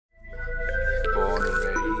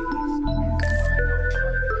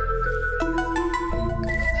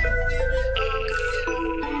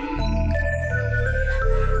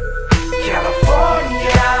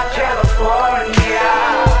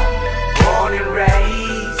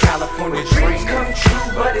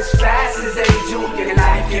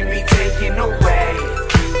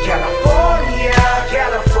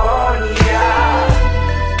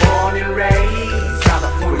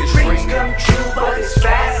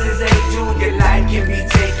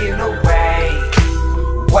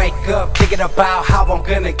thinking about how I'm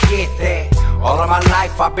gonna get there. All of my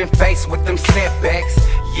life I've been faced with them setbacks.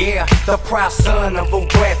 Yeah, the proud son of a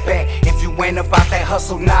wetback. If you ain't about that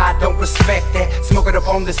hustle, nah, I don't respect that. Smoking up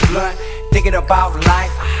on this blunt, thinking about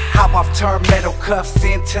life, how I've turned metal cuffs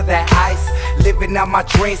into that ice. Living out my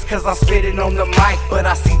dreams cause I'm spitting on the mic. But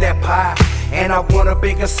I see that pie and I want a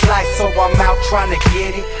bigger slice, so I'm out trying to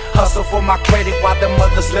get it. Hustle for my credit while the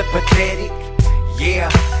mothers look pathetic. Yeah,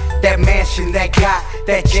 that mansion, that yacht,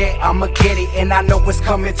 that jet, I'ma get it. And I know it's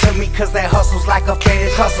coming to me cause that hustle's like a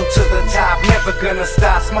fetish. Hustle to the top, never gonna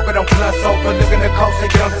stop. Smoking on blunts, overlooking the coast. A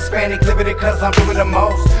young Hispanic, living it cause I'm doing the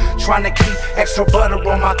most. Trying to keep extra butter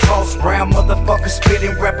on my toast. Brown motherfucker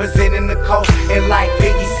spitting, representing the coast. And like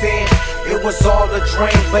Biggie said, it was all a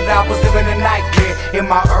dream, but I was living a nightmare in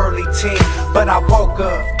my early teens. But I woke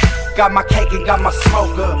up, got my cake and got my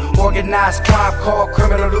smoker. Organized crime called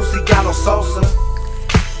Criminal Luciano Sosa.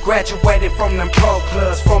 Graduated from them pro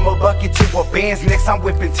clubs, from a bucket to a Benz. Next I'm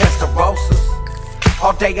whipping Testarosas.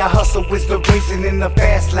 All day I hustle is the reason, in the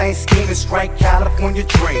fast lane scheming straight California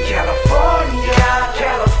dream. California,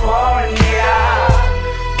 California,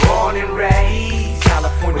 born and raised.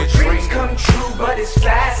 California Where dreams dream. come true, but as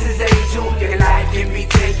fast as they do, your life can be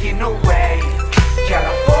taken away.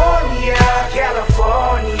 California,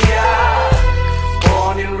 California,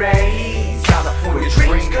 born and raised. California Where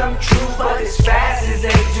dreams dream. come true, but as fast as they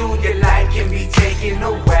do, your life can be taken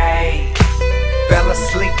away. Fell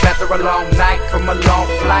asleep after a long night, from a long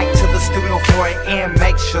flight to the studio 4 AM.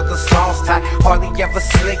 Make sure the song's tight. Hardly ever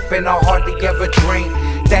sleep and I hardly ever dream.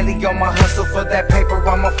 Daily on my hustle for that paper,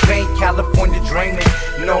 I'm a fiend. California dreaming,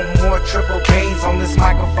 no more triple beans on this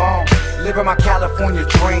microphone. Living my California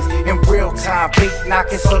dreams in real time. Beat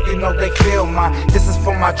knocking so you know they feel mine. This is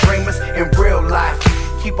for my dreamers in real life.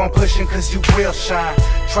 Keep on pushing cause you will shine.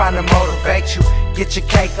 Trying to motivate you, get your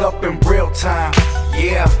cake up in real time.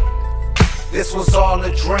 Yeah, this was all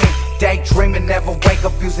a dream. Daydreaming, never wake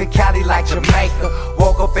up, using Cali like Jamaica.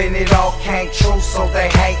 Woke up and it all came true, so they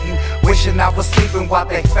hating. Wishing I was sleeping while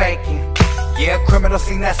they faking. Yeah, criminals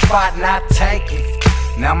seen that spot, not taking.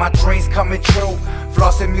 Now my dreams coming true.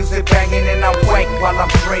 Flossing, music banging, and I'm awake while I'm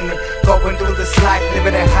dreaming. Going through this life,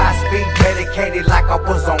 living at high speed, medicated like I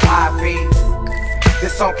was on IVs.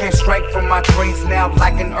 This song came straight from my dreams now,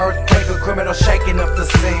 like an earthquake, a criminal shaking up the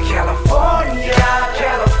scene. California,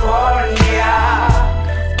 California,